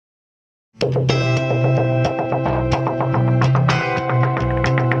Welcome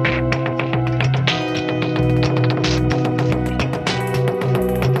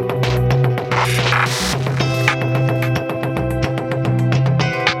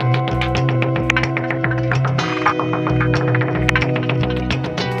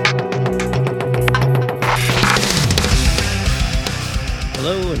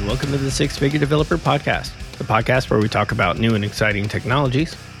to the Six Figure Developer Podcast, the podcast where we talk about new and exciting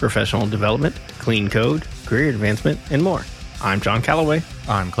technologies, professional development, clean code, career advancement, and more. I'm John Calloway.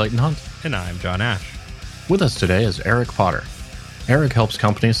 I'm Clayton Hunt. And I'm John Ash. With us today is Eric Potter. Eric helps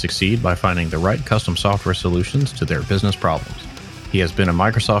companies succeed by finding the right custom software solutions to their business problems. He has been a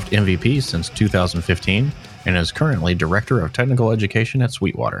Microsoft MVP since 2015 and is currently Director of Technical Education at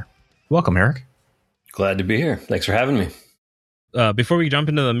Sweetwater. Welcome, Eric. Glad to be here. Thanks for having me. Before we jump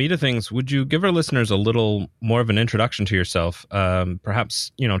into the meat of things, would you give our listeners a little more of an introduction to yourself?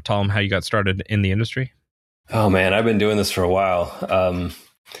 Perhaps, tell them how you got started in the industry. Oh, man, I've been doing this for a while.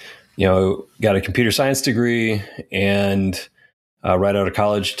 Got a computer science degree and right out of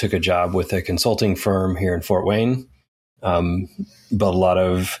college, took a job with a consulting firm here in Fort Wayne. Built a lot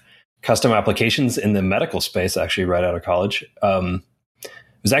of custom applications in the medical space, actually, right out of college.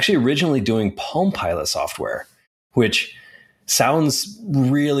 Was actually originally doing Palm Pilot software, which sounds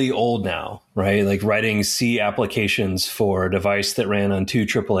really old now, right? Like writing C applications for a device that ran on 2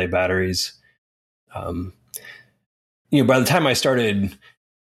 AAA batteries. By the time I started,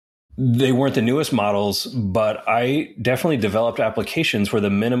 they weren't the newest models, but I definitely developed applications where the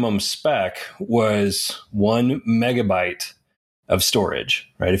minimum spec was 1 megabyte of storage,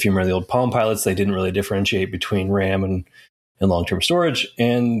 right? If you remember the old Palm Pilots, they didn't really differentiate between RAM and long-term storage,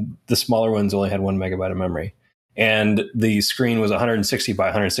 and the smaller ones only had 1 megabyte of memory. And the screen was 160 by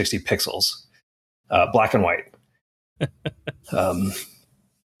 160 pixels, black and white.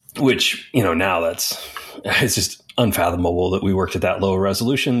 Which, now it's just unfathomable that we worked at that low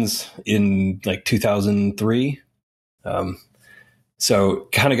resolutions in like 2003. So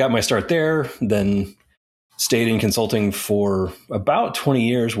kind of got my start there, then stayed in consulting for about 20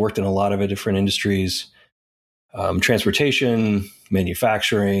 years, worked in a lot of different industries, transportation,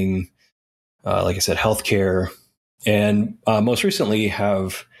 manufacturing, like I said, healthcare. And most recently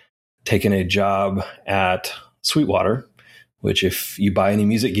have taken a job at Sweetwater, which if you buy any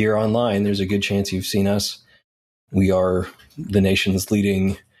music gear online, there's a good chance you've seen us. We are the nation's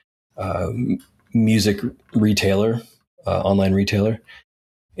leading music retailer, online retailer.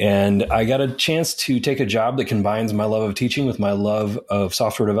 And I got a chance to take a job that combines my love of teaching with my love of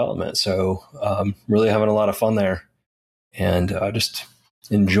software development. So really having a lot of fun there and just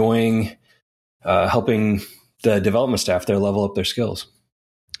enjoying helping the development staff there level up their skills.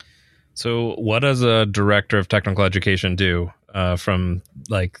 So what does a director of technical education do from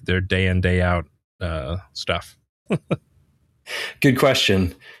like their day in, day out stuff? Good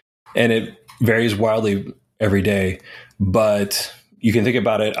question. And it varies wildly every day, but you can think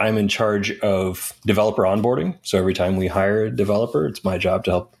about it. I'm in charge of developer onboarding. So every time we hire a developer, it's my job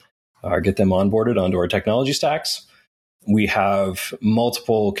to help get them onboarded onto our technology stacks. We have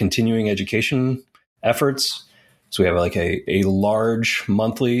multiple continuing education efforts. So we have like a large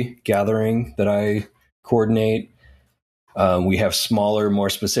monthly gathering that I coordinate. We have smaller, more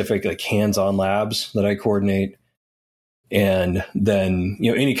specific, like hands-on labs that I coordinate. And then,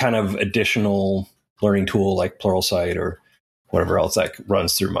 any kind of additional learning tool like Pluralsight or whatever else that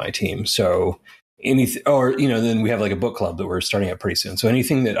runs through my team. So anything, or, then we have like a book club that we're starting up pretty soon. So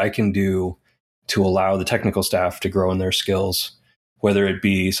anything that I can do to allow the technical staff to grow in their skills, whether it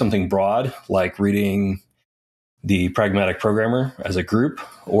be something broad like reading the Pragmatic Programmer as a group,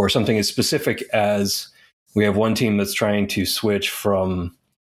 or something as specific as we have one team that's trying to switch from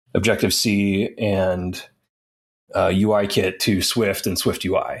Objective-C and UIKit to Swift and Swift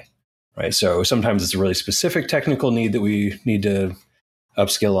UI, right? So sometimes it's a really specific technical need that we need to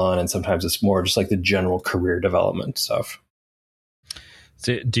upskill on, and sometimes it's more just like the general career development stuff.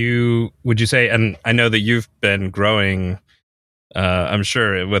 So would you say, and I know that you've been growing, I'm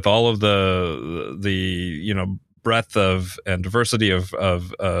sure with all of the breadth of and diversity of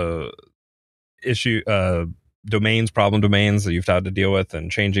problem domains that you've had to deal with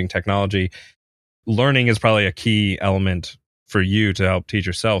and changing technology, learning is probably a key element for you to help teach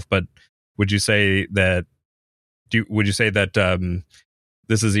yourself. But would you say that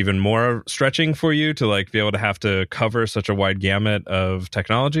this is even more stretching for you to like be able to have to cover such a wide gamut of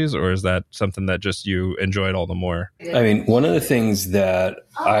technologies, or is that something that just you enjoyed all the more? I mean, one of the things that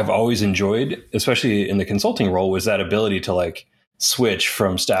I've always enjoyed, especially in the consulting role, was that ability to like switch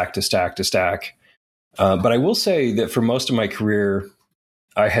from stack to stack to stack. But I will say that for most of my career,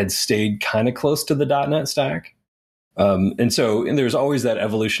 I had stayed kind of close to the .NET stack. And there's always that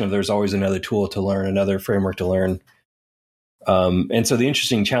evolution of there's always another tool to learn, another framework to learn. And so the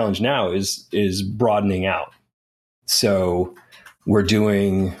interesting challenge now is broadening out. So we're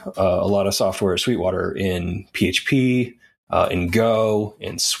doing a lot of software at Sweetwater in PHP, in Go,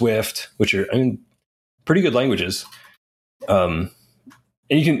 in Swift, which are pretty good languages. And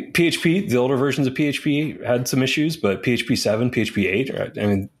PHP, the older versions of PHP had some issues, but PHP 7, PHP 8,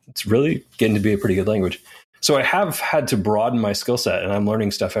 it's really getting to be a pretty good language. So I have had to broaden my skill set, and I'm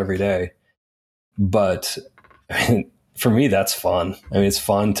learning stuff every day. But for me, that's fun. It's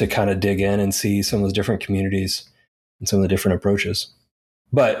fun to kind of dig in and see some of those different communities and some of the different approaches.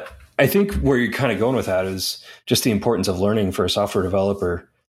 But I think where you're kind of going with that is just the importance of learning for a software developer.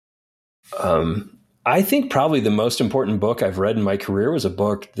 I think probably the most important book I've read in my career was a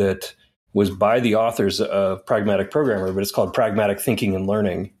book that was by the authors of Pragmatic Programmer, but it's called Pragmatic Thinking and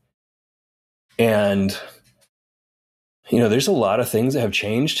Learning. And there's a lot of things that have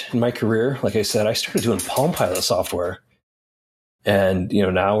changed in my career. Like I said, I started doing Palm Pilot software, and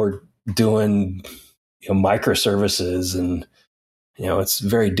now we're doing microservices, and it's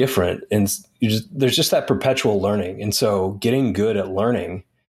very different. And there's just that perpetual learning. And so getting good at learning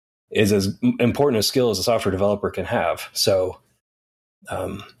is as important a skill as a software developer can have. So,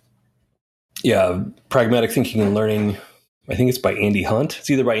 Pragmatic Thinking and Learning, I think it's by Andy Hunt. It's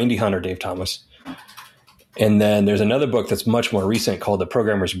either by Andy Hunt or Dave Thomas. And then there's another book that's much more recent called The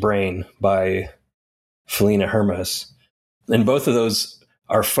Programmer's Brain by Felina Hermes. And both of those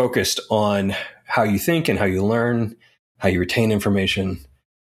are focused on how you think and how you learn, how you retain information.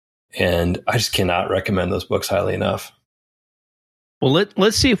 And I just cannot recommend those books highly enough. Well,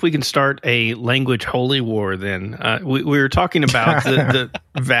 let's see if we can start a language holy war then. We were talking about the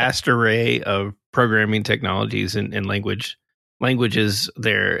vast array of programming technologies and languages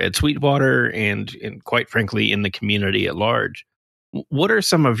there at Sweetwater and quite frankly in the community at large. What are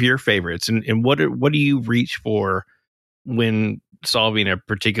some of your favorites, and what do you reach for when solving a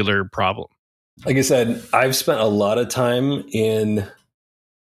particular problem? Like I said, I've spent a lot of time in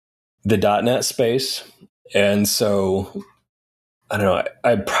the .NET space, and so I don't know,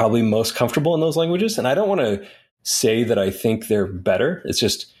 I'm probably most comfortable in those languages. And I don't want to say that I think they're better. It's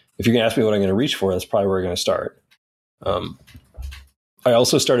just, if you're going to ask me what I'm going to reach for, that's probably where we're going to start. I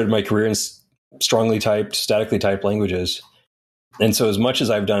also started my career in strongly typed, statically typed languages. And so as much as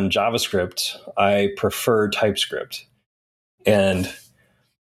I've done JavaScript, I prefer TypeScript. And,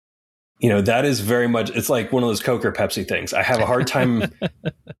 that is very much, it's like one of those Coke or Pepsi things. I have a hard time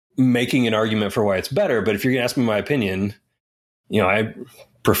making an argument for why it's better. But if you're going to ask me my opinion, I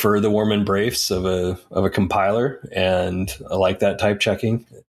prefer the warm embrace of a compiler, and I like that type checking.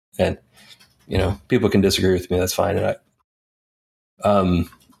 And, people can disagree with me. That's fine. And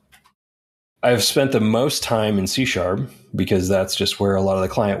I've spent the most time in C# because that's just where a lot of the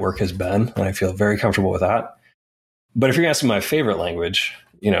client work has been, and I feel very comfortable with that. But if you're asking my favorite language,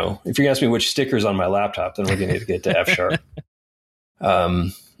 if you're asking me which sticker's on my laptop, then we're going to get to F#.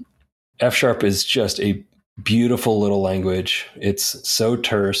 F# is just a beautiful little language. It's so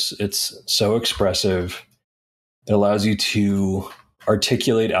terse. It's so expressive. It allows you to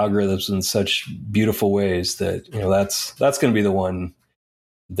articulate algorithms in such beautiful ways that, that's going to be the one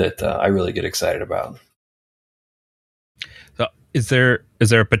that I really get excited about. So is there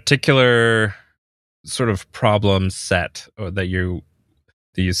a particular sort of problem set or that you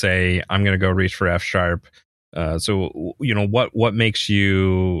say, I'm going to go reach for F#? So, what makes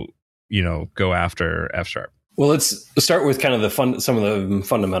you, go after F#? Well, let's start with kind of some of the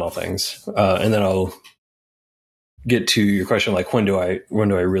fundamental things, and then I'll get to your question, like when do I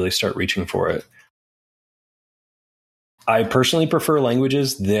really start reaching for it? I personally prefer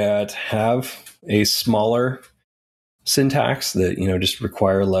languages that have a smaller syntax that, just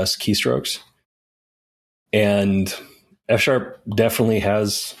require less keystrokes. And F# definitely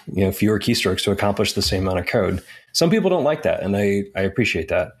has, fewer keystrokes to accomplish the same amount of code. Some people don't like that, and I appreciate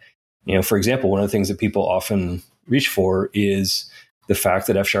that. For example, one of the things that people often reach for is the fact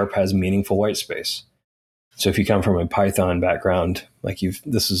that F# has meaningful white space. So if you come from a Python background,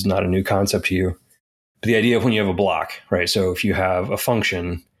 this is not a new concept to you. But the idea of when you have a block, right? So if you have a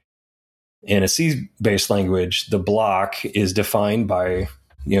function in a C-based language, the block is defined by,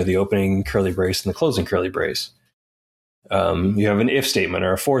 the opening curly brace and the closing curly brace. You have an if statement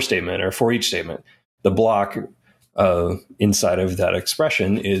or a for statement or a for each statement. The block inside of that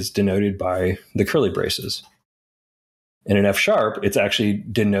expression is denoted by the curly braces. And in F#, it's actually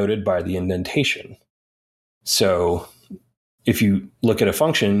denoted by the indentation. So if you look at a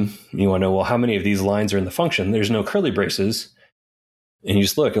function, you want to know, well, how many of these lines are in the function? There's no curly braces. And you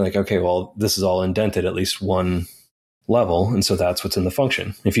just look and like, okay, well, this is all indented at least one level. And so that's what's in the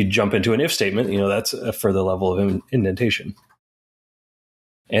function. If you jump into an if statement, that's a further level of indentation.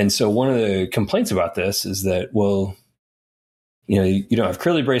 And so one of the complaints about this is that, well, you don't have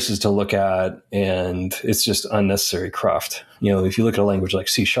curly braces to look at, and it's just unnecessary cruft. If you look at a language like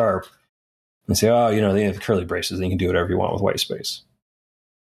C# and say, oh, they have curly braces, and you can do whatever you want with white space.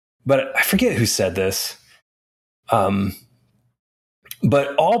 But I forget who said this.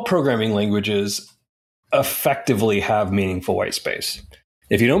 But all programming languages effectively have meaningful white space.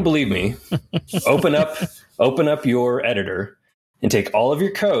 If you don't believe me, open up your editor and take all of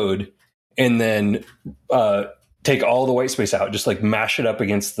your code and then take all the white space out, just like mash it up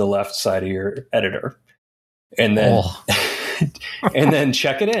against the left side of your editor. And then and then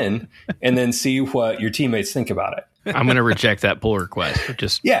check it in and then see what your teammates think about it. I'm going to reject that pull request.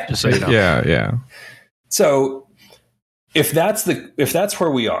 Just so you know. Yeah. So if that's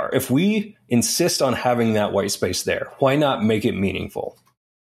where we are, if we insist on having that white space there, why not make it meaningful?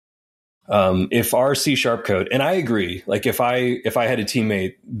 If our C# code, and I agree, like if I had a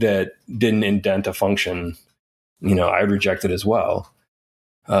teammate that didn't indent a function, I'd reject it as well.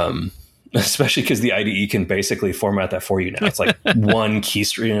 Especially because the IDE can basically format that for you now. It's like one key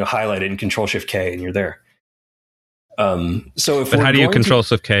string, highlight it and Control-Shift-K, and you're there. So how do you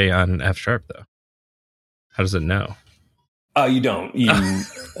Control-Shift-K on F# though? How does it know? You don't. You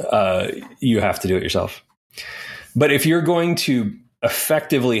have to do it yourself. But if you're going to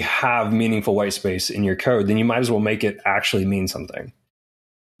effectively have meaningful white space in your code, then you might as well make it actually mean something.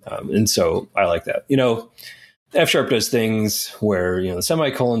 And so I like that. F# does things where, the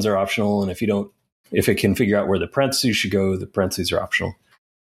semicolons are optional. And if it can figure out where the parentheses should go, the parentheses are optional.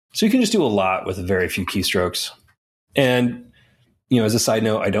 So you can just do a lot with very few keystrokes. And, as a side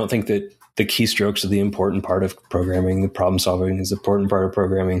note, I don't think that the keystrokes are the important part of programming. The problem solving is the important part of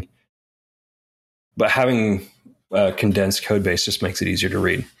programming. But having a condensed code base just makes it easier to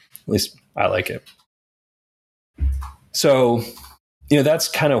read. At least I like it. So, that's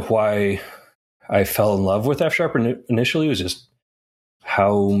kind of why I fell in love with F# initially, was just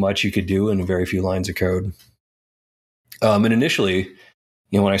how much you could do in very few lines of code. And initially,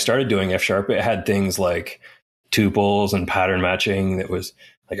 when I started doing F#, it had things like tuples and pattern matching that was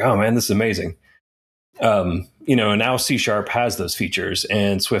like, oh man, this is amazing. And now C# has those features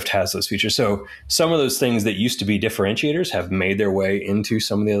and Swift has those features. So some of those things that used to be differentiators have made their way into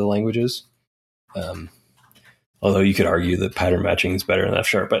some of the other languages. Although you could argue that pattern matching is better in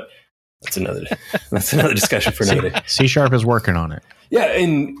F#, but that's another discussion for another day. C# is working on it. Yeah,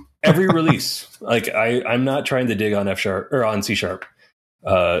 in every release. Like I'm not trying to dig on F# or on C#.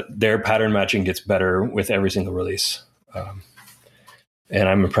 Their pattern matching gets better with every single release. And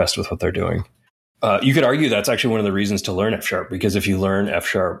I'm impressed with what they're doing. You could argue that's actually one of the reasons to learn F#, because if you learn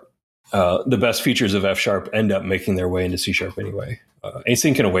F#, the best features of F# end up making their way into C# anyway.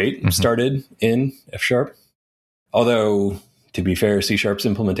 Async and await started in F#. Although, to be fair, C#'s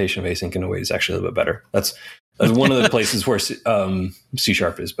implementation of async and await is actually a little bit better. That's one of the places where C#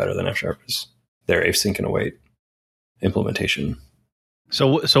 is better than F# is their async and await implementation.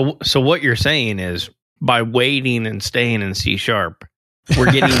 So what you're saying is, by waiting and staying in C#,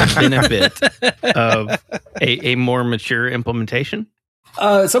 we're getting the benefit of a more mature implementation?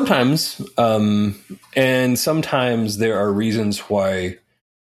 Sometimes. And sometimes there are reasons why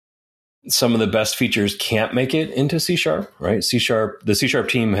some of the best features can't make it into C#, right? The C#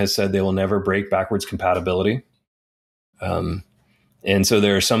 team has said they will never break backwards compatibility. And so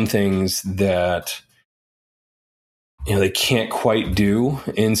there are some things that they can't quite do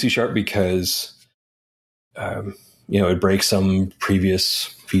in C# because it breaks some previous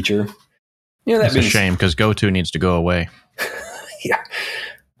feature. That's a shame, because GoTo needs to go away. Yeah.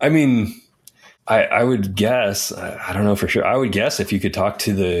 I mean, I would guess, I don't know for sure. I would guess if you could talk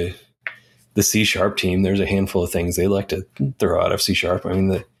to the C# team, there's a handful of things they like to throw out of C#. I mean,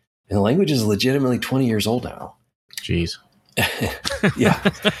 the language is legitimately 20 years old now. Jeez. Yeah.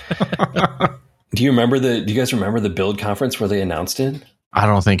 Do you guys remember the Build conference where they announced it? I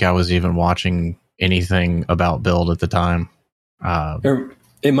don't think I was even watching anything about Build at the time.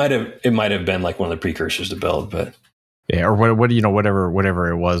 It might have been like one of the precursors to Build, but yeah, or whatever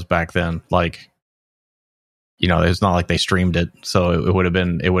it was back then. Like, it's not like they streamed it, so it would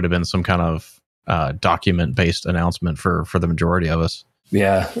have been some kind of document based announcement for the majority of us.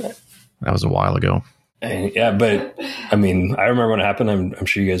 Yeah, that was a while ago. And yeah, but I mean, I remember when it happened. I'm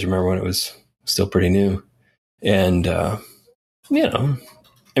sure you guys remember when it was still pretty new. And I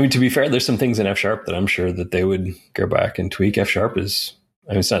mean, to be fair, there's some things in F# that I'm sure that they would go back and tweak. F#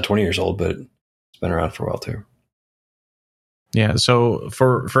 it's not 20 years old, but it's been around for a while too. Yeah. So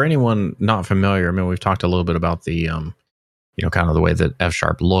for anyone not familiar, I mean, we've talked a little bit about the kind of the way that F#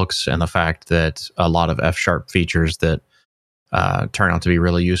 looks and the fact that a lot of F# features that turn out to be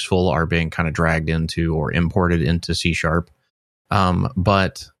really useful are being kind of dragged into or imported into C#. And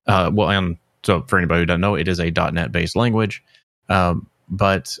so for anybody who doesn't know, it is a .NET based language.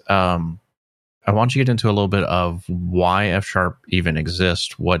 But I want you to get into a little bit of why F# even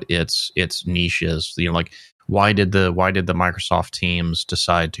exists, what its niche is. Like why did the Microsoft teams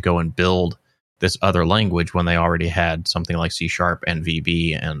decide to go and build this other language when they already had something like C# and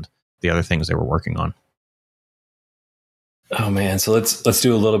VB and the other things they were working on? Oh man, so let's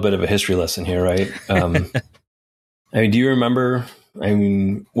do a little bit of a history lesson here, right? I mean, do you remember? I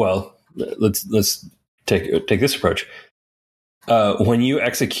mean, well, let's take this approach. When you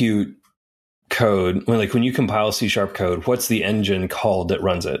execute code, when you compile C# code, what's the engine called that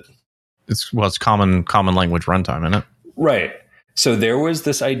runs it? It's common language runtime, isn't it? Right. So there was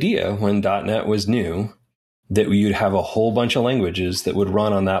this idea when .NET was new that you'd have a whole bunch of languages that would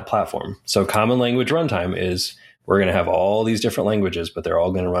run on that platform. So common language runtime is we're going to have all these different languages, but they're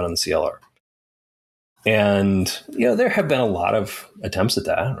all going to run on the CLR. And there have been a lot of attempts at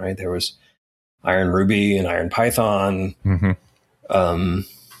that, right? There was Iron Ruby and Iron Python. Mm-hmm.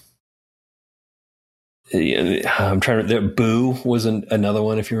 I'm trying to. Boo was another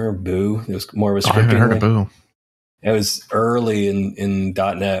one. If you remember Boo, it was more of a scripting. I haven't heard of Boo. It was early in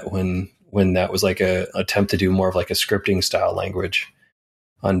 .NET when that was like a attempt to do more of like a scripting style language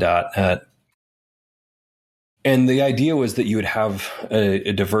on .NET. And the idea was that you would have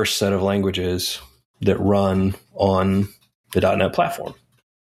a diverse set of languages that run on the .NET platform.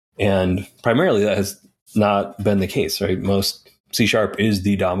 And primarily that has not been the case, right? Most C# is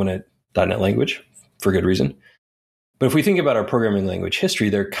the dominant .NET language for good reason. But if we think about our programming language history,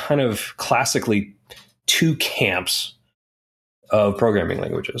 there are kind of classically two camps of programming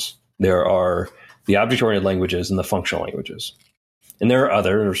languages. There are the object-oriented languages and the functional languages. And there are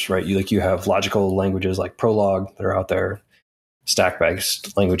others, right? You have logical languages like Prolog that are out there,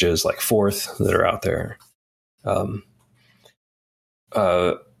 stack-based languages like Forth that are out there.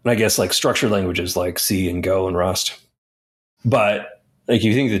 I guess like structured languages like C and Go and Rust. But like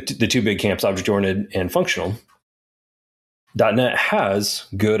you think that the two big camps, object-oriented and functional, .NET has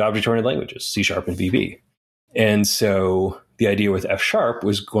good object-oriented languages, C# and VB. And so the idea with F#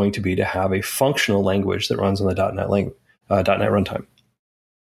 was going to be to have a functional language that runs on the .NET runtime.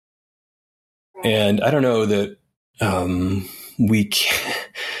 And I don't know that we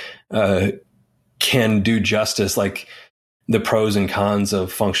can do justice like the pros and cons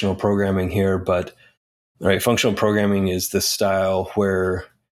of functional programming here, but right, functional programming is the style where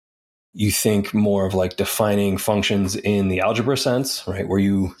you think more of like defining functions in the algebra sense, right? Where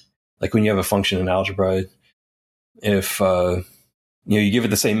you like when you have a function in algebra, if you give it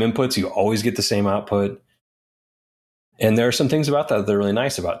the same inputs, you always get the same output. And there are some things about that that are really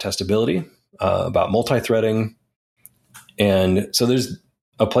nice about testability, about multi-threading. And so there's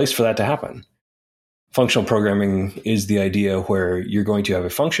a place for that to happen. Functional programming is the idea where you're going to have a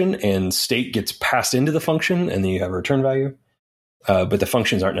function and state gets passed into the function and then you have a return value. But the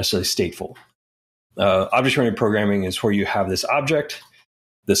functions aren't necessarily stateful. Object-oriented programming is where you have this object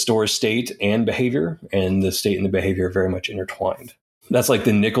that stores state and behavior, and the state and the behavior are very much intertwined. That's like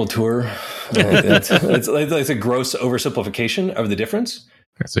the nickel tour. It's a gross oversimplification of the difference.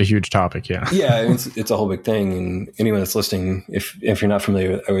 It's a huge topic, yeah. Yeah, it's a whole big thing. And anyone that's listening, if you're not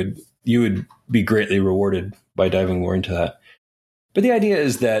familiar, you would be greatly rewarded by diving more into that. But the idea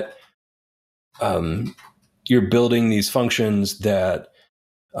is that you're building these functions that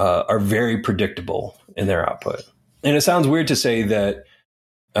are very predictable in their output. And it sounds weird to say that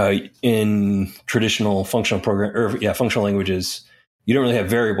in traditional functional functional languages, you don't really have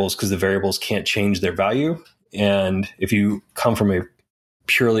variables because the variables can't change their value. And if you come from a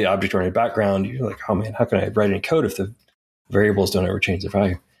purely object-oriented background, you're like, oh man, how can I write any code if the variables don't ever change their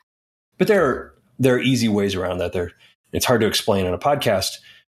value? But there are easy ways around that. It's hard to explain on a podcast,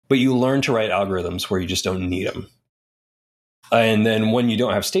 but you learn to write algorithms where you just don't need them. And then when you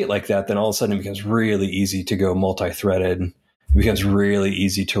don't have state like that, then all of a sudden it becomes really easy to go multi-threaded. It becomes really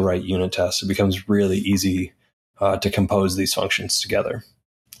easy to write unit tests. It becomes really easy to compose these functions together.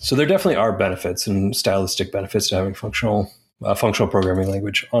 So there definitely are benefits and stylistic benefits to having functional programming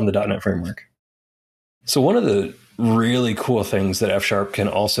language on the .NET framework. So one of the really cool things that F# can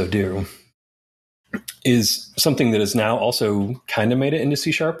also do is something that has now also kind of made it into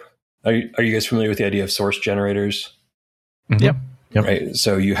C#. Are you guys familiar with the idea of source generators? Mm-hmm. Yep. Right.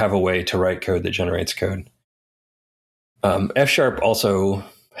 So you have a way to write code that generates code. F# also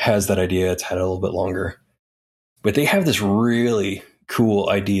has that idea. It's had it a little bit longer. But they have this really cool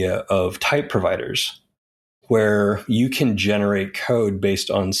idea of type providers where you can generate code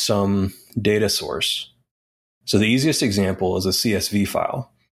based on some data source. So the easiest example is a CSV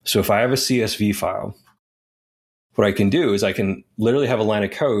file. So if I have a CSV file, what I can do is I can literally have a line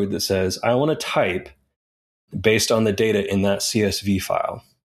of code that says, I want to type based on the data in that CSV file.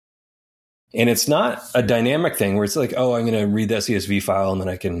 And it's not a dynamic thing where it's like, oh, I'm going to read that CSV file and then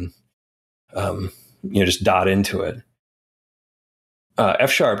I can just dot into it. The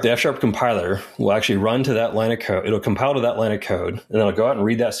F# compiler will actually run to that line of code. It'll compile to that line of code, and then it'll go out and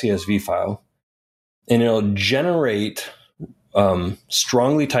read that CSV file, and it'll generate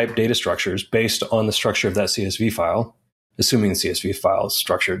strongly typed data structures based on the structure of that CSV file, assuming the CSV file is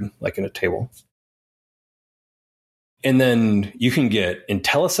structured like in a table. And then you can get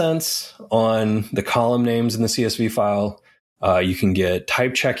IntelliSense on the column names in the CSV file. You can get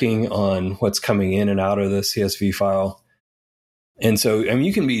type checking on what's coming in and out of the CSV file. And so,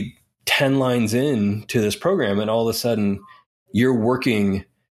 you can be 10 lines in to this program, and all of a sudden you're working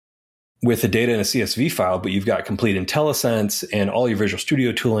with the data in a CSV file, but you've got complete IntelliSense and all your Visual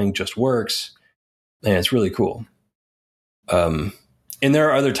Studio tooling just works. And it's really cool. And there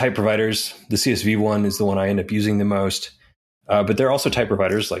are other type providers. The CSV one is the one I end up using the most. But there are also type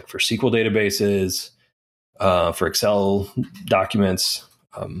providers like for SQL databases, for Excel documents.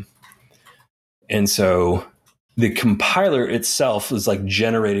 And so the compiler itself is like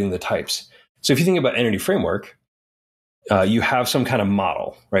generating the types. So if you think about Entity Framework, you have some kind of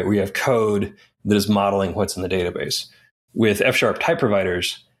model, right? Where you have code that is modeling what's in the database. With F# type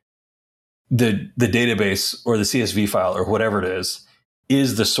providers, the database or the CSV file or whatever it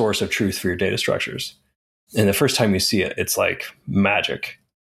is the source of truth for your data structures. And the first time you see it, it's like magic.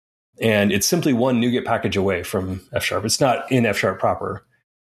 And it's simply one NuGet package away from F#. It's not in F# proper.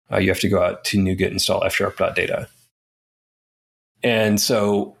 You have to go out to NuGet install F#.data. And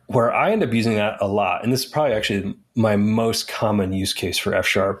so where I end up using that a lot, and this is probably actually my most common use case for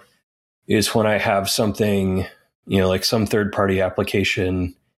F#, is when I have something, like some third-party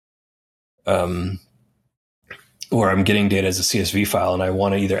application where I'm getting data as a CSV file and I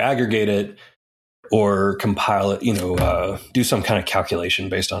want to either aggregate it or compile it, do some kind of calculation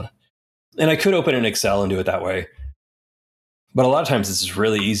based on it. And I could open an Excel and do it that way. But a lot of times it's just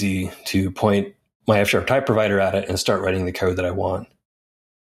really easy to point my F# type provider at it and start writing the code that I want.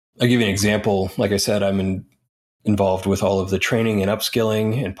 I'll give you an example. Like I said, I'm involved with all of the training and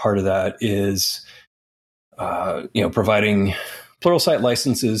upskilling, and part of that is, providing Pluralsight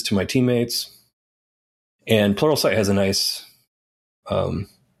licenses to my teammates. And Pluralsight has a nice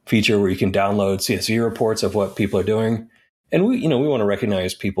feature where you can download CSV reports of what people are doing. And we want to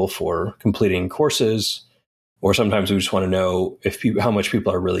recognize people for completing courses, or sometimes we just want to know how much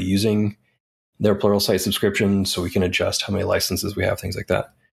people are really using their Pluralsight subscription, so we can adjust how many licenses we have, things like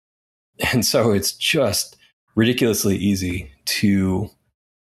that. And so it's just ridiculously easy to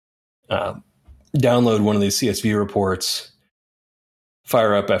download one of these CSV reports,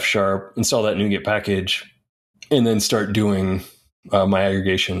 fire up F#, install that NuGet package, and then start doing my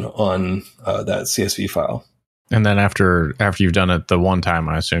aggregation on that CSV file. And then after you've done it the one time,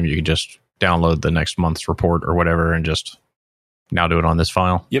 I assume you can just download the next month's report or whatever and just now do it on this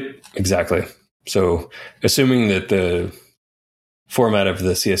file? Yep, exactly. So assuming that the format of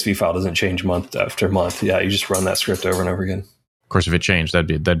the CSV file doesn't change month after month, you just run that script over and over again. Of course, if it changed,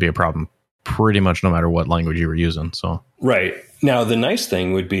 that'd be a problem pretty much no matter what language you were using. So right. Now, the nice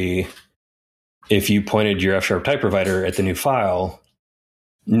thing would be if you pointed your F# type provider at the new file,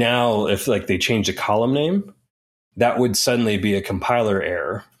 now if they change the column name, that would suddenly be a compiler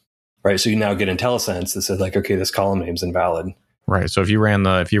error, right? So you now get IntelliSense that says okay, this column name's invalid. Right. So if you ran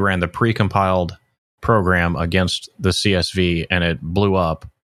the precompiled program against the CSV and it blew up,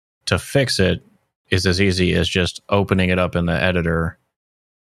 to fix it is as easy as just opening it up in the editor,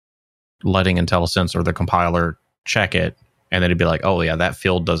 letting IntelliSense or the compiler check it, and then it'd be like, oh yeah, that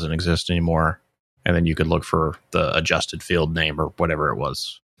field doesn't exist anymore. And then you could look for the adjusted field name or whatever it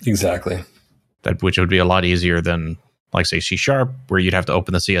was. Exactly. Which would be a lot easier than, like, say, C#, where you'd have to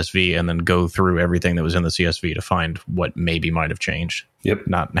open the CSV and then go through everything that was in the CSV to find what maybe might have changed. Yep.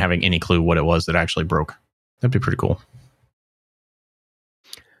 Not having any clue what it was that actually broke. That'd be pretty cool.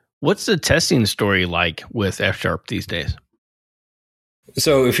 What's the testing story like with F# these days?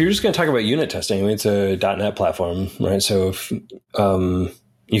 So if you're just going to talk about unit testing, it's a .NET platform, right? So if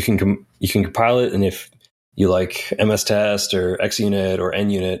you can compile it, and if you like MS Test or XUnit or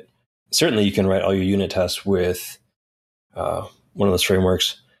NUnit, certainly you can write all your unit tests with one of those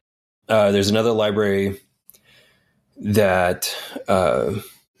frameworks. There's another library that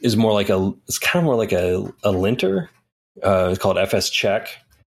is more like it's kind of more like a linter. It's called FS Check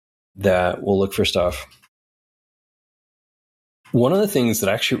that will look for stuff. One of the things that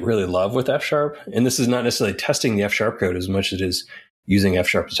I actually really love with F#, and this is not necessarily testing the F# code as much as it is using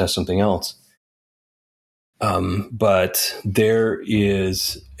F# to test something else. But there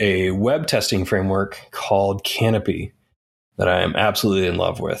is a web testing framework called Canopy that I am absolutely in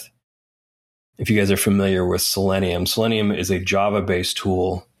love with. If you guys are familiar with Selenium, Selenium is a Java-based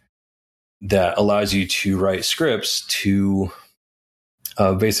tool that allows you to write scripts to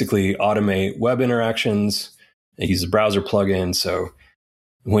basically automate web interactions. It uses a browser plugin. So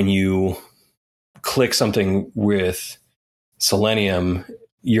when you click something with Selenium,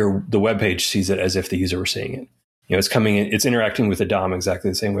 the web page sees it as if the user were seeing it. It's coming in, it's interacting with the DOM exactly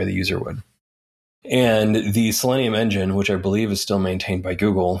the same way the user would. And the Selenium engine, which I believe is still maintained by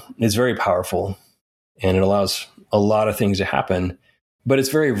Google, is very powerful, and it allows a lot of things to happen, but it's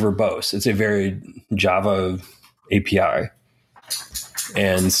very verbose. It's a very Java API.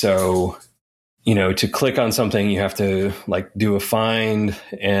 And so, to click on something, you have to do a find,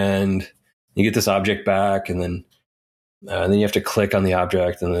 and you get this object back, and then you have to click on the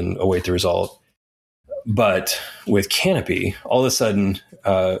object and then await the result. But with Canopy, all of a sudden,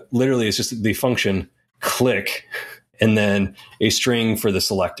 literally it's just the function click and then a string for the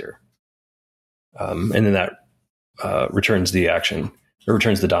selector. And then that returns the action, or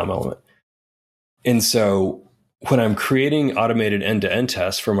returns the DOM element. And so when I'm creating automated end-to-end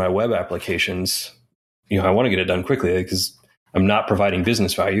tests for my web applications, I want to get it done quickly because I'm not providing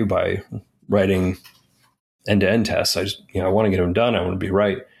business value by writing end-to-end tests. I want to get them done. I want to be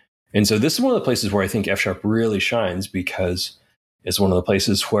right. And so this is one of the places where I think F# really shines, because it's one of the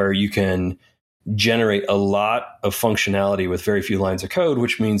places where you can generate a lot of functionality with very few lines of code,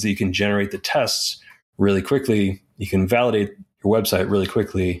 which means that you can generate the tests really quickly. You can validate your website really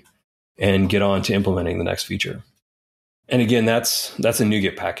quickly and get on to implementing the next feature. And again, that's a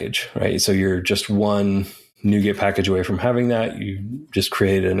NuGet package, right? So you're just one NuGet package away from having that. You just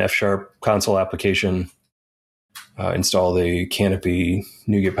create an F# console application, install the Canopy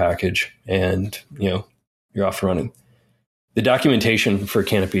NuGet package, and you're off and running. The documentation for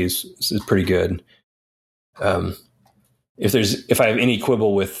Canopy is pretty good. If I have any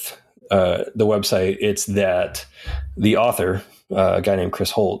quibble with the website, it's that the author, a guy named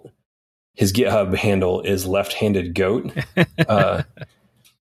Chris Holt, his GitHub handle is left-handed goat.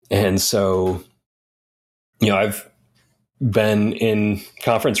 And so, I've been in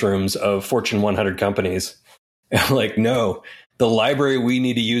conference rooms of Fortune 100 companies. I'm like, no, the library we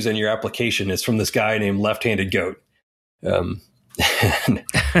need to use in your application is from this guy named left-handed goat. And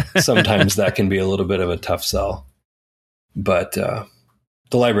sometimes that can be a little bit of a tough sell, but the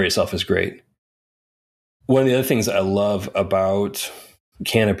library itself is great. One of the other things I love about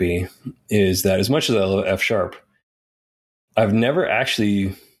Canopy is that as much as I love F#, I've never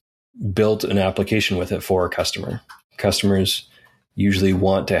actually built an application with it for a customer. Customers usually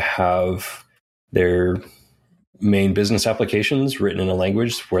want to have their main business applications written in a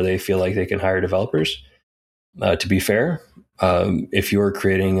language where they feel like they can hire developers. To be fair, if you're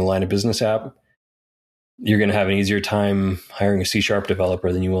creating a line of business app, you're going to have an easier time hiring a C#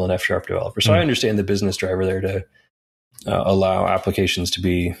 developer than you will an F# developer. So I understand the business driver there to allow applications to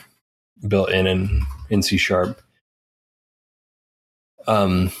be built in C#.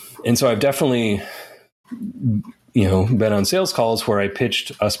 And so I've definitely, been on sales calls where I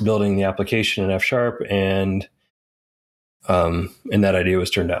pitched us building the application in F# and that idea was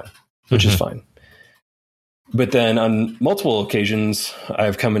turned down, which is fine. But then on multiple occasions,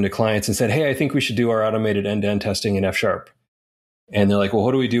 I've come into clients and said, hey, I think we should do our automated end-to-end testing in F#. And they're like, well,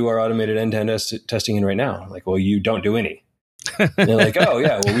 what do we do our automated end-to-end testing in right now? I'm like, well, you don't do any. And they're like, oh,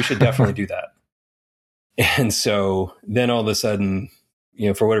 yeah, well, we should definitely do that. And so then all of a sudden,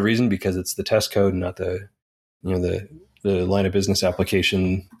 for whatever reason, because it's the test code and not the line of business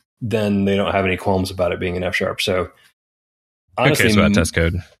application, then they don't have any qualms about it being in F#. So honestly, okay, so that test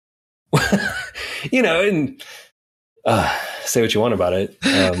code. And say what you want about it.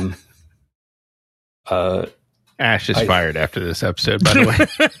 Ash is fired after this episode, by the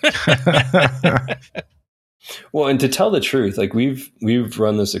way. Well, and to tell the truth, we've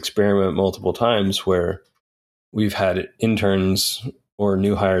run this experiment multiple times where we've had interns or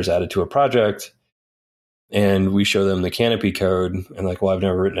new hires added to a project, and we show them the Canopy code, and well, I've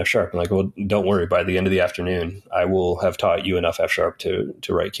never written F#. I'm like, well, don't worry. By the end of the afternoon, I will have taught you enough F# to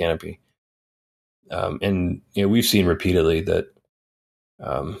write Canopy. And we've seen repeatedly that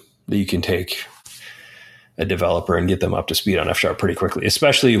you can take a developer and get them up to speed on F# pretty quickly,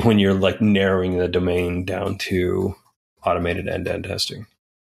 especially when you're narrowing the domain down to automated end-to-end testing.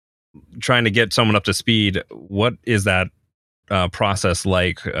 trying to get someone up to speed, what is that process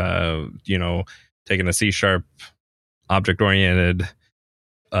like? Taking a C# object oriented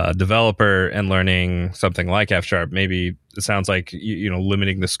developer and learning something like F#. Maybe it sounds like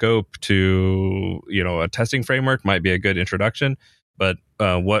limiting the scope to a testing framework might be a good introduction. But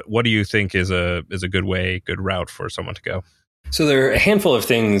what do you think is a good route for someone to go? So there are a handful of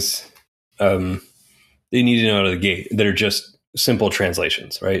things they need to know out of the gate that are just simple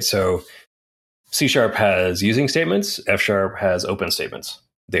translations, right? So C# has using statements, F# has open statements.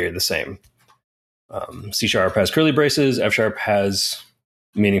 They're the same. C# has curly braces, F# has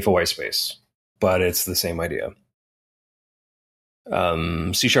meaningful white space, but it's the same idea.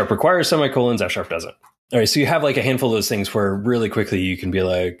 C# requires semicolons, F# doesn't. All right, so you have like a handful of those things where really quickly you can be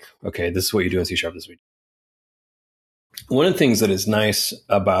like, okay, this is what you do in C#, this is what you do. One of the things that is nice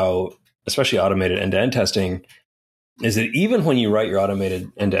about especially automated end-to-end testing is that even when you write your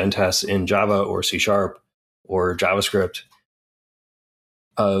automated end-to-end tests in Java or C# or JavaScript,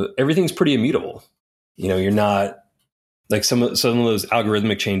 everything's pretty immutable. You're not like some of those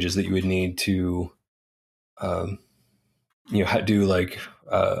algorithmic changes that you would need to do like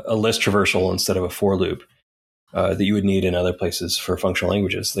a list traversal instead of a for loop that you would need in other places for functional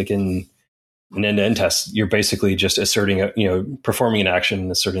languages. Like in an end-to-end test, you're basically just performing an action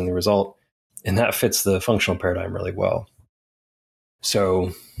and asserting the result, and that fits the functional paradigm really well.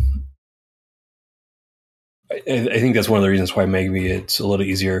 So I think that's one of the reasons why maybe it's a little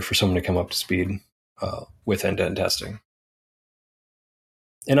easier for someone to come up to speed with end-to-end testing.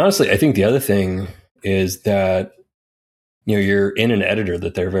 And honestly, I think the other thing is that you're in an editor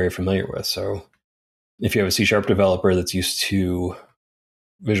that they're very familiar with. So if you have a C# developer that's used to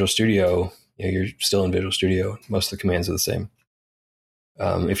Visual Studio, you're still in Visual Studio. Most of the commands are the same.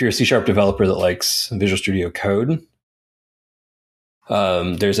 If you're a C# developer that likes Visual Studio Code,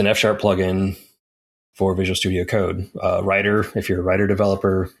 there's an F# plugin for Visual Studio Code. Writer, if you're a Writer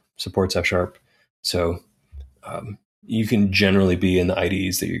developer, supports F#. So you can generally be in the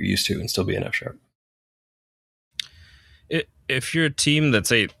IDEs that you're used to and still be in F#. If you're a team that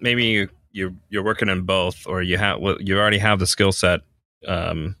say maybe you're working in both, or you already have the skill set,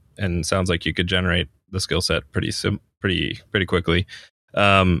 and it sounds like you could generate the skill set pretty quickly.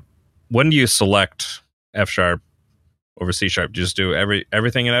 When do you select F# over C#? Do you just do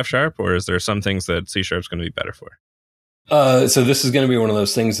everything in F#, or is there some things that C# is going to be better for? So this is going to be one of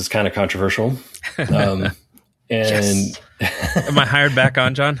those things that's kind of controversial. And yes. Am I hired back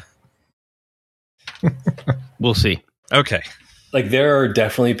on, John? We'll see. Okay. Like there are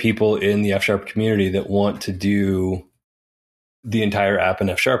definitely people in the F# community that want to do the entire app in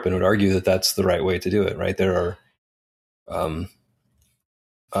F# and would argue that that's the right way to do it, right? There are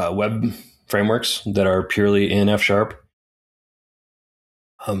web frameworks that are purely in F#.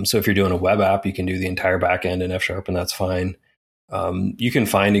 So if you're doing a web app, you can do the entire backend in F#, and that's fine. You can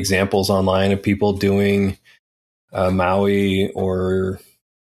find examples online of people doing MAUI or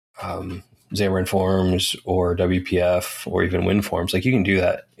Xamarin Forms or WPF or even WinForms. Like you can do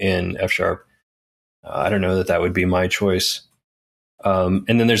that in F#. I don't know that would be my choice. And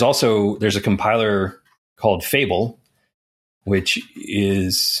then there's a compiler called Fable, which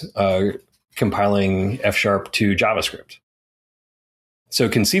is compiling F# to JavaScript. So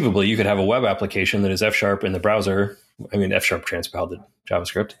conceivably, you could have a web application that is F# in the browser. I mean, F# transpiled to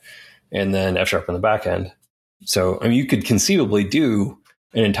JavaScript, and then F# in the backend. So you could conceivably do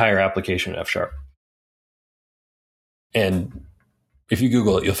an entire application in F#. And if you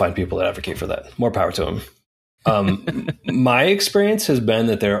Google it, you'll find people that advocate for that. More power to them. My experience has been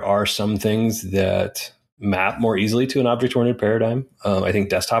that there are some things that map more easily to an object-oriented paradigm. I think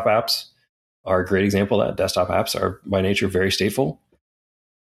desktop apps are a great example of that. Desktop apps are by nature very stateful.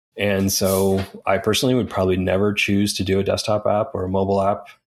 And so I personally would probably never choose to do a desktop app or a mobile app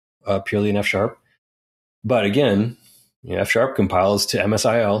purely in F#. But again, F# compiles to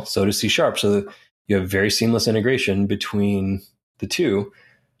MSIL, so does C#. So you have very seamless integration between the two.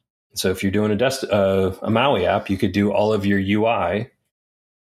 So if you're doing a MAUI app, you could do all of your UI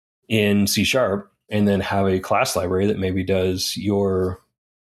in C# and then have a class library that maybe does your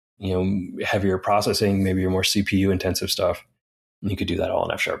heavier processing, maybe your more CPU intensive stuff. And you could do that all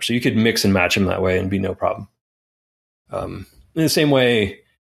in F#. So you could mix and match them that way and be no problem. In the same way,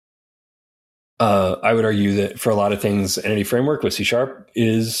 I would argue that for a lot of things, Entity Framework with C#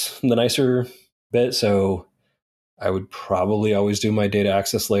 is the nicer bit. So I would probably always do my data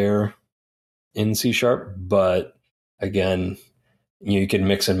access layer in C#. But again, you can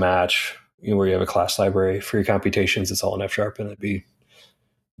mix and match where you have a class library for your computations. It's all in F#, and it'd be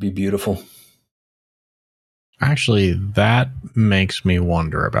beautiful. Actually, that makes me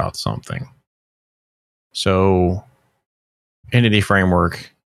wonder about something. So, Entity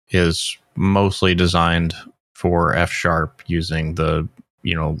Framework is mostly designed for F# using the,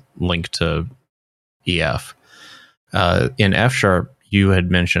 link to EF. In F#, you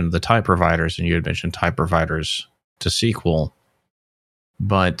had mentioned the type providers, and you had mentioned type providers to SQL.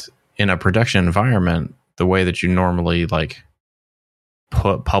 But in a production environment, the way that you normally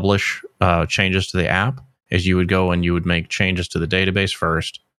publish changes to the app is you would go and you would make changes to the database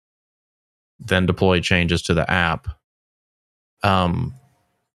first, then deploy changes to the app. And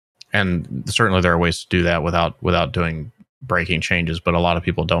certainly there are ways to do that without doing breaking changes, but a lot of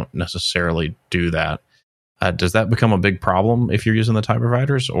people don't necessarily do that. Does that become a big problem if you're using the type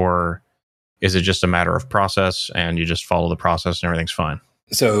providers, or is it just a matter of process and you just follow the process and everything's fine?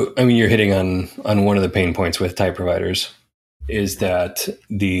 So, I mean, you're hitting on one of the pain points with type providers is that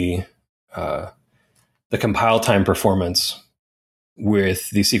the compile time performance with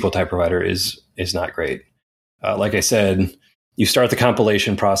the SQL type provider is not great. Like I said, you start the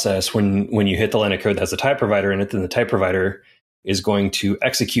compilation process when you hit the line of code that has a type provider in it, then the type provider is going to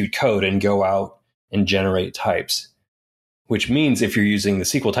execute code and go out and generate types, which means if you're using the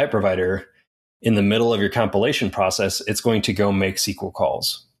SQL type provider in the middle of your compilation process, it's going to go make SQL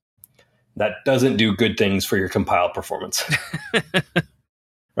calls. That doesn't do good things for your compile performance.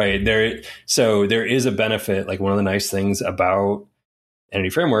 Right. So there is a benefit. Like, one of the nice things about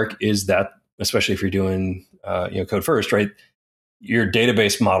Entity Framework is that, especially if you're doing code first, right, your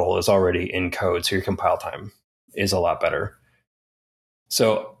database model is already in code, so your compile time is a lot better.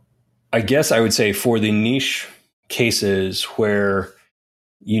 So I guess I would say for the niche cases where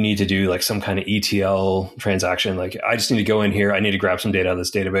you need to do like some kind of ETL transaction, like I just need to go in here, I need to grab some data out of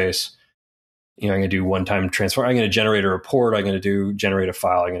this database. I'm going to do one-time transfer. I'm going to generate a report. I'm going to generate a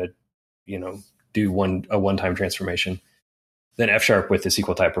file. I'm going to, do a one-time transformation. Then F# with the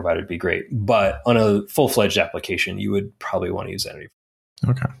SQL type provider would be great. But on a full-fledged application, you would probably want to use Entity.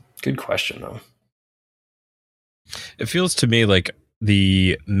 Okay. Good question, though. It feels to me like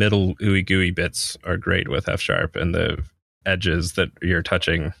the middle ooey gooey bits are great with F#, and the edges that you're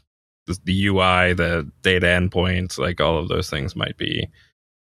touching, the UI, the data endpoints, like all of those things might be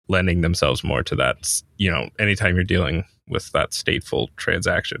lending themselves more to that. Anytime you're dealing with that stateful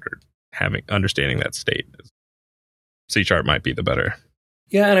transaction or understanding that state, C# might be the better.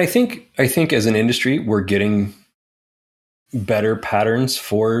 Yeah, and I think as an industry, we're getting better patterns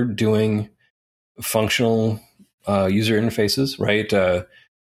for doing functional user interfaces, right?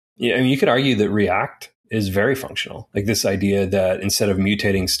 You could argue that React is very functional. Like this idea that instead of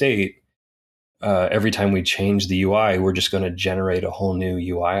mutating state, every time we change the UI, we're just going to generate a whole new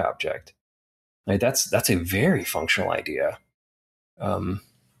UI object. Like that's a very functional idea. A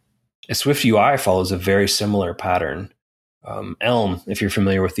Swift UI follows a very similar pattern. Elm, if you're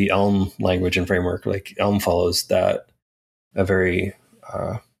familiar with the Elm language and framework, like Elm follows a very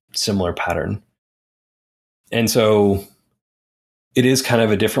similar pattern. And so it is kind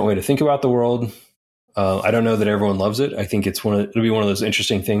of a different way to think about the world. I don't know that everyone loves it. I think it'll be one of those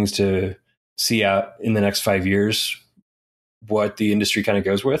interesting things to see out in the next 5 years what the industry kind of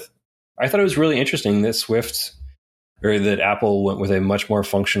goes with. I thought it was really interesting that that Apple went with a much more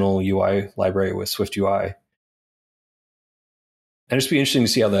functional UI library with Swift UI. And it'd just be interesting to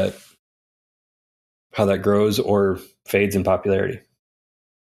see how that grows or fades in popularity.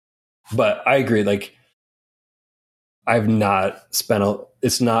 But I agree, like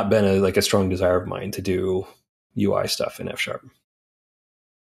it's not been a strong desire of mine to do UI stuff in F#.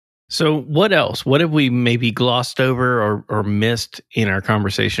 So what else? What have we maybe glossed over or missed in our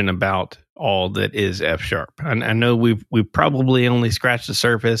conversation about all that is F#? I know we've probably only scratched the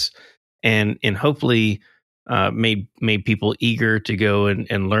surface and hopefully made people eager to go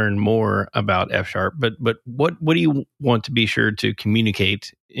and learn more about F#. But what do you want to be sure to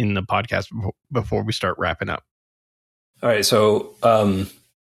communicate in the podcast before we start wrapping up? All right, so I'm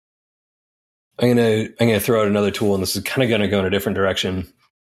gonna throw out another tool, and this is kind of going to go in a different direction,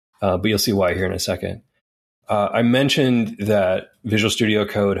 but you'll see why here in a second. I mentioned that Visual Studio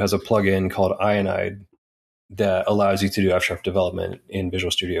Code has a plugin called Ionide that allows you to do F# development in Visual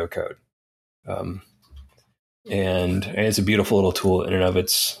Studio Code, and it's a beautiful little tool in and of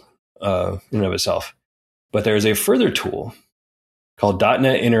itself. But there is a further tool called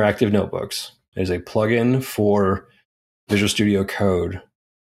 .NET Interactive Notebooks. It is a plugin for Visual Studio Code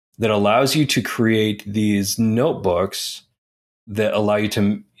that allows you to create these notebooks that allow you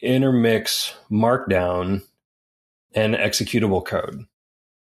to intermix Markdown and executable code.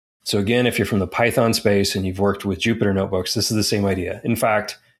 So again, if you're from the Python space and you've worked with Jupyter notebooks, this is the same idea. In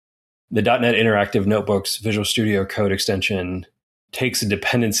fact, the .NET Interactive Notebooks Visual Studio Code extension takes a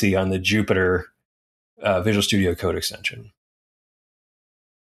dependency on the Jupyter Visual Studio Code extension.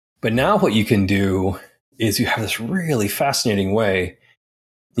 But now what you can do is you have this really fascinating way,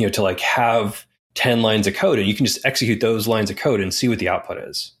 to like have 10 lines of code, and you can just execute those lines of code and see what the output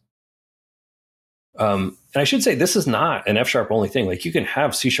is. And I should say, this is not an F# only thing. Like, you can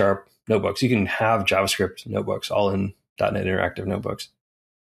have C# notebooks, you can have JavaScript notebooks, all in .NET Interactive Notebooks.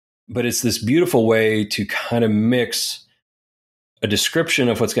 But it's this beautiful way to kind of mix a description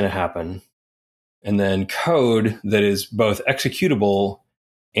of what's going to happen and then code that is both executable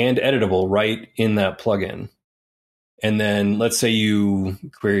and editable right in that plugin. And then let's say you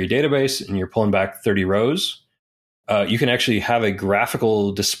query a database and you're pulling back 30 rows. You can actually have a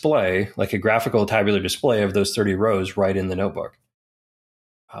graphical display, like a graphical tabular display of those 30 rows right in the notebook.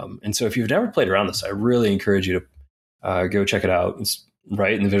 And so if you've never played around this, I really encourage you to go check it out. It's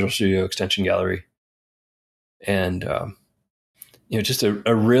right in the Visual Studio Extension Gallery. And, just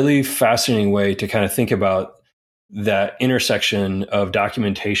a really fascinating way to kind of think about that intersection of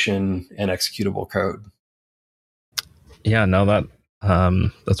documentation and executable code. Yeah, no,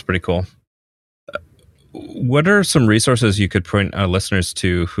 that's pretty cool. What are some resources you could point our listeners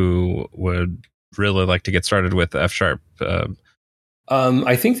to who would really like to get started with F#?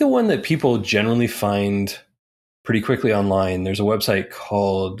 I think the one that people generally find pretty quickly online, there's a website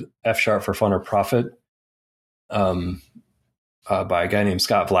called F# for Fun or Profit by a guy named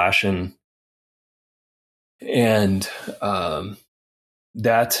Scott Vlashin. And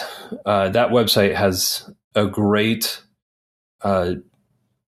that website has a great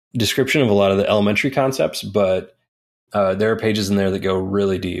description of a lot of the elementary concepts, but there are pages in there that go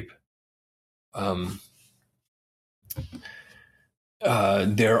really deep.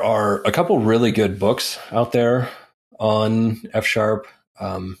 There are a couple really good books out there on F#.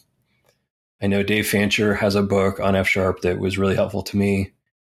 I know Dave Fancher has a book on F# that was really helpful to me.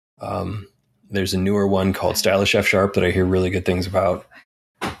 There's a newer one called Stylish F# that I hear really good things about.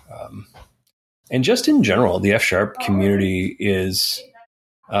 And just in general, the F# community is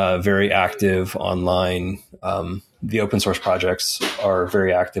very active online. The open source projects are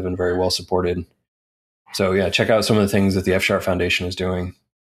very active and very well supported. So yeah, check out some of the things that the F# Foundation is doing.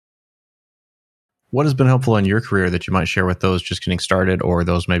 What has been helpful in your career that you might share with those just getting started or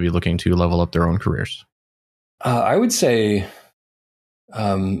those maybe looking to level up their own careers? I would say,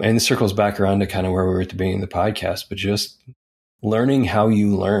 and this circles back around to kind of where we were at the beginning of the podcast, but just learning how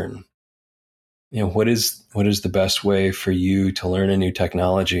you learn. What is the best way for you to learn a new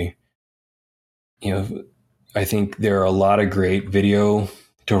technology? I think there are a lot of great video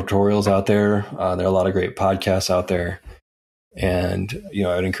tutorials out there. There are a lot of great podcasts out there. And,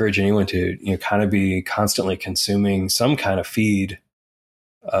 I would encourage anyone to, kind of be constantly consuming some kind of feed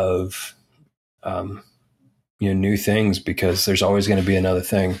of, new things, because there's always going to be another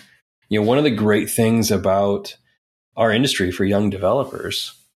thing. One of the great things about our industry for young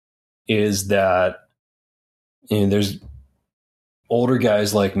developers is that, there's older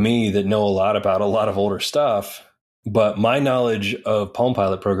guys like me that know a lot about a lot of older stuff, but my knowledge of Palm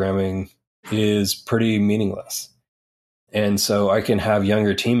Pilot programming is pretty meaningless. And so I can have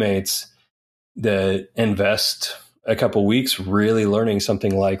younger teammates that invest a couple weeks really learning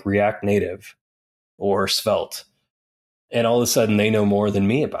something like React Native or Svelte. And all of a sudden they know more than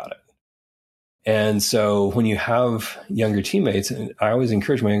me about it. And so when you have younger teammates, and I always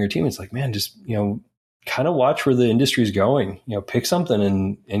encourage my younger teammates, like, man, just, kind of watch where the industry is going, pick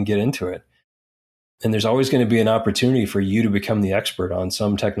something and get into it. And there's always going to be an opportunity for you to become the expert on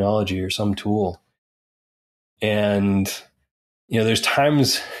some technology or some tool. And, there's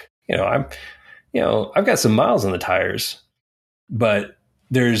times, I've got some miles on the tires, but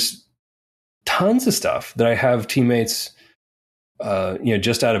there's tons of stuff that I have teammates,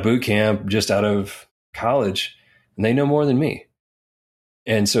 just out of boot camp, just out of college, and they know more than me.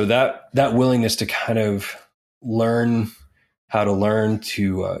 And so that willingness to kind of learn how to learn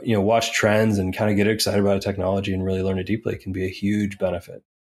to, watch trends and kind of get excited about a technology and really learn it deeply can be a huge benefit.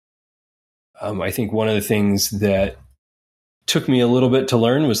 I think one of the things that took me a little bit to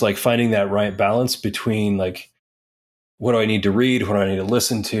learn was like finding that right balance between like, what do I need to read? What do I need to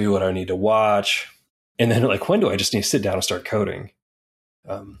listen to? What do I need to watch? And then like, when do I just need to sit down and start coding?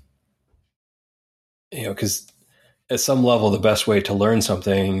 Because at some level, the best way to learn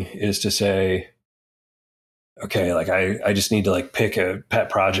something is to say, okay, like I just need to like pick a pet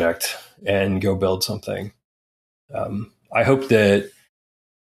project and go build something. I hope that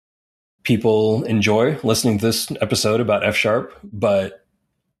people enjoy listening to this episode about F#, but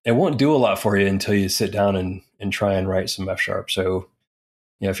it won't do a lot for you until you sit down and try and write some F#. So,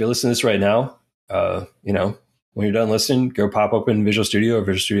 if you're listening to this right now, when you're done listening, go pop open Visual Studio or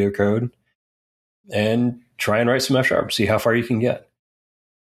Visual Studio Code and try and write some F#, see how far you can get.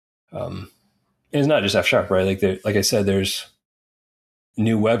 It's not just F#, right? Like I said, there's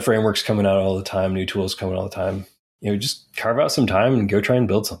new web frameworks coming out all the time, new tools coming all the time. Just carve out some time and go try and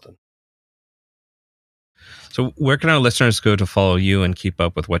build something. So where can our listeners go to follow you and keep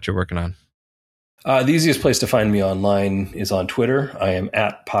up with what you're working on? The easiest place to find me online is on Twitter. I am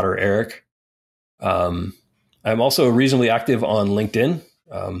at Potter Eric. I'm also reasonably active on LinkedIn.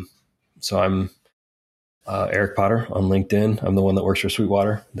 So I'm Eric Potter on LinkedIn. I'm the one that works for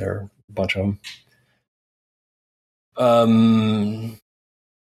Sweetwater. There are a bunch of them.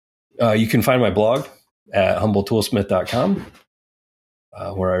 You can find my blog at humbletoolsmith.com,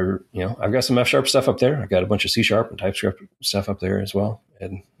 where I've got some F# stuff up there. I've got a bunch of C# and TypeScript stuff up there as well.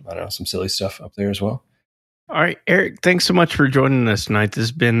 And I don't know, some silly stuff up there as well. All right, Eric, thanks so much for joining us tonight. This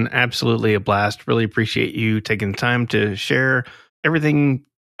has been absolutely a blast. Really appreciate you taking the time to share everything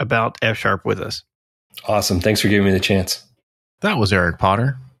about F# with us. Awesome. Thanks for giving me the chance. That was Eric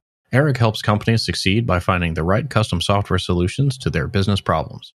Potter. Eric helps companies succeed by finding the right custom software solutions to their business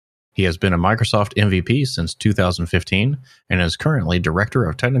problems. He has been a Microsoft MVP since 2015 and is currently Director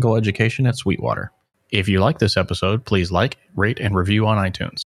of Technical Education at Sweetwater. If you like this episode, please like, rate, and review on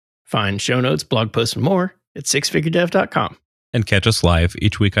iTunes. Find show notes, blog posts, and more at sixfiguredev.com. And catch us live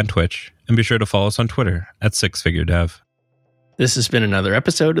each week on Twitch. And be sure to follow us on Twitter at sixfiguredev. This has been another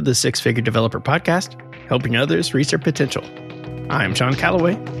episode of the Six Figure Developer Podcast, helping others reach their potential. I'm Sean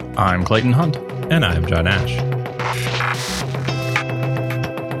Calloway. I'm Clayton Hunt. And I'm John Ash.